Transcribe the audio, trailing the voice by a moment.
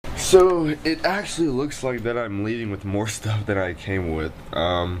So it actually looks like that I'm leaving with more stuff than I came with.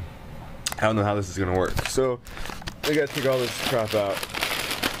 I don't know how this is gonna work. So I gotta take all this crap out,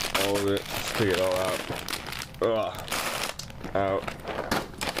 all of it. Just take it all out. Ugh. Out.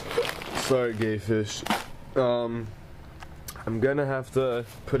 Sorry, gay fish. I'm gonna have to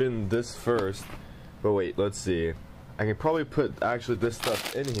put in this first. But wait, let's see. I can probably put actually this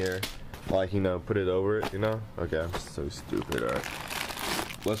stuff in here, like, you know, put it over it, you know? Okay, I'm so stupid. Alright.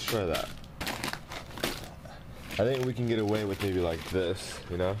 Let's try that. I think we can get away with maybe like this,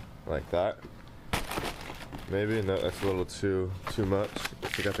 you know? Like that. Maybe. No, that's a little too much.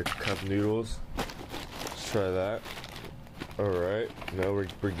 We got the cup noodles. Let's try that. Alright. No,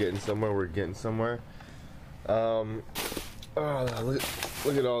 we're getting somewhere. We're getting somewhere. Oh,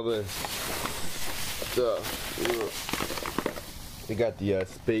 look at all this stuff. We got the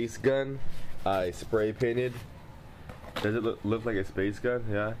space gun. I spray painted. Does it look like a space gun?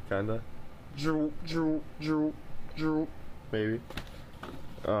 Yeah, kinda. Maybe.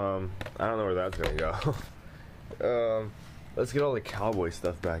 I don't know where that's gonna go. Let's get all the cowboy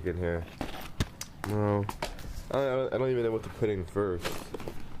stuff back in here. No, I don't even know what to put in first.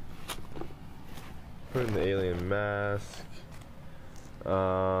 Put in the alien mask.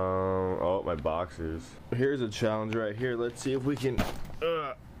 Oh, my boxers. Here's a challenge right here. Let's see if we can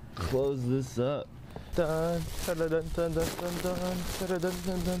close this up. All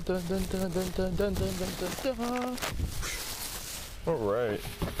right.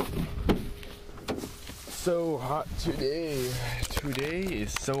 So hot today. Today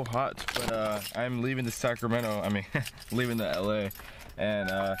is so hot, but I'm leaving to Sacramento. I mean, leaving to LA, and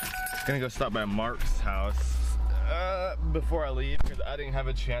gonna go stop by Mark's house before I leave, because I didn't have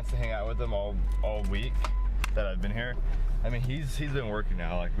a chance to hang out with him all week that I've been here. I mean, he's been working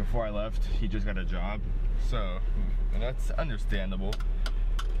now. Like, before I left, he just got a job, so, and that's understandable.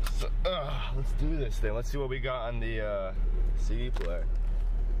 So let's do this thing. Let's see what we got on the CD player.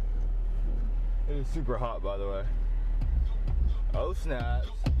 It is super hot, by the way. Oh snaps!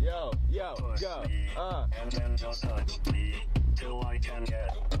 Yo, go! And then just touch me till I can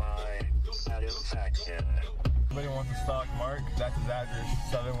get my satisfaction. Anybody wants to stalk Mark? That's his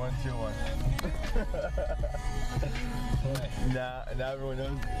address, 7121. Now everyone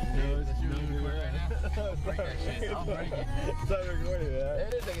knows. I'll break that shit. I'll break it. It's not recording, man.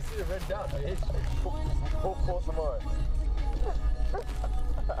 It is. I can see the red dot. Pull some more.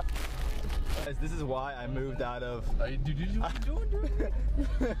 This is why I moved out of. Dude, what you doing, dude?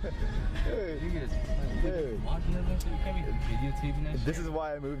 Dude. Watching that shit? You can't be videotaping that shit. This is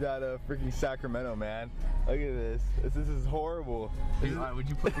why I moved out of freaking Sacramento, man. Look at this. This is horrible. Alright, would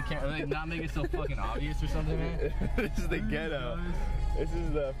you put the camera, like, not make it so fucking obvious or something, man? This is the ghetto. This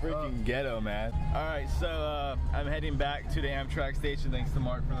is the freaking ghetto, man. Alright, so I'm heading back to the Amtrak station. Thanks to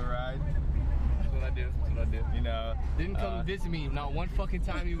Mark for the ride. That's what I do. That's what I do. You know. Didn't come visit me. Not one fucking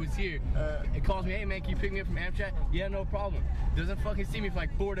time he was here. It calls me, hey man, can you pick me up from Amtrak? Yeah, no problem. Doesn't fucking see me for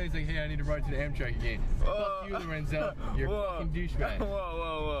like 4 days. Like, hey, I need to ride to the Amtrak again. Fuck you, Lorenzo. You're a fucking douchebag.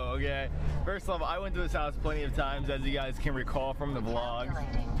 Whoa, okay. First of all, I went to his house plenty of times, as you guys can recall from the vlogs.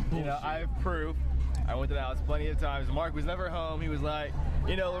 You know, I have proof. I went to the house plenty of times. Mark was never home. He was like,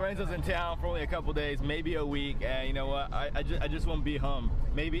 you know, Lorenzo's in town for only a couple days, maybe a week, and you know what? I just won't be home.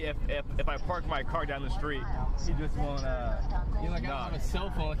 Maybe if I park my car down the street, he just won't. You know, like, I don't have a cell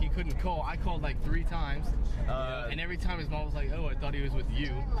phone, like he couldn't call. I called like 3 times, you know, and every time his mom was like, "Oh, I thought he was with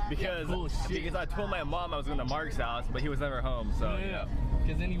you." Because because I told my mom I was going to Mark's house, but he was never home. So yeah.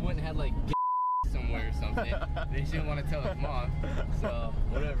 Because then he went and had like somewhere or something. They didn't want to tell his mom, so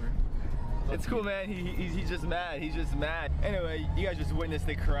whatever. It's cool, man. He's just mad. He's just mad. Anyway, you guys just witnessed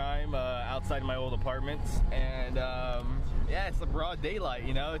a crime outside my old apartments, and yeah, it's the broad daylight.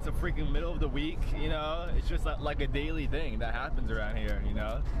 You know, it's a freaking middle of the week. You know, it's just like a daily thing that happens around here. You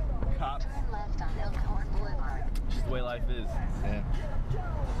know, cops. Just the way life is. Yeah.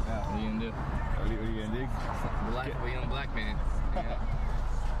 What are you gonna do? What are you gonna do? The life of a young black man. Yeah.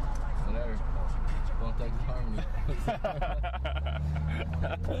 Whatever. Won't take the harmony.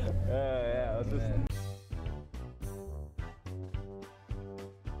 Yeah, let's just...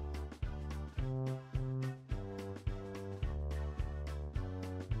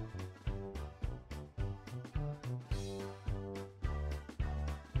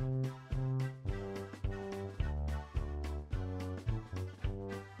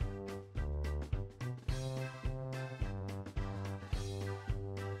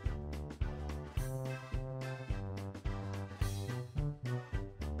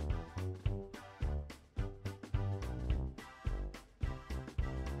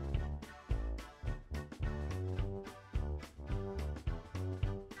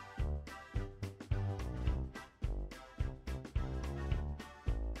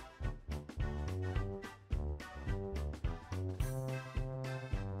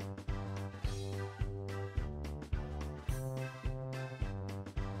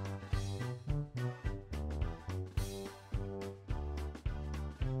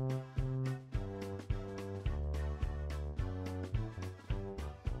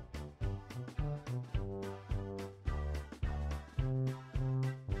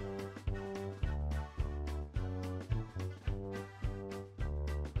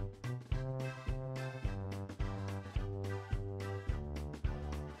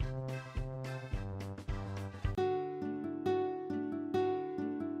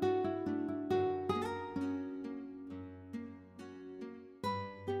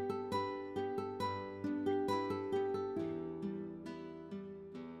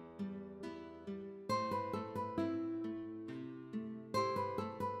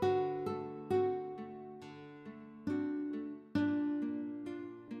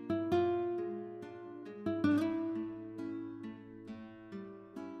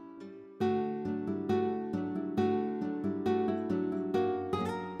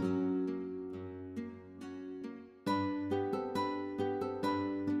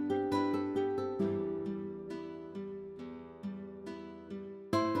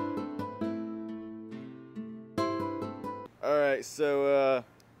 Alright, so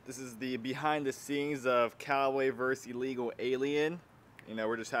this is the behind the scenes of Cowboy vs. Illegal Alien. You know,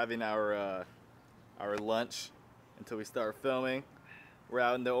 we're just having our lunch until we start filming. We're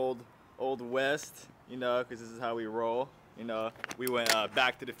out in the old west, you know, because this is how we roll. You know, we went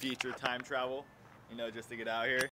back to the future time travel, you know, just to get out here.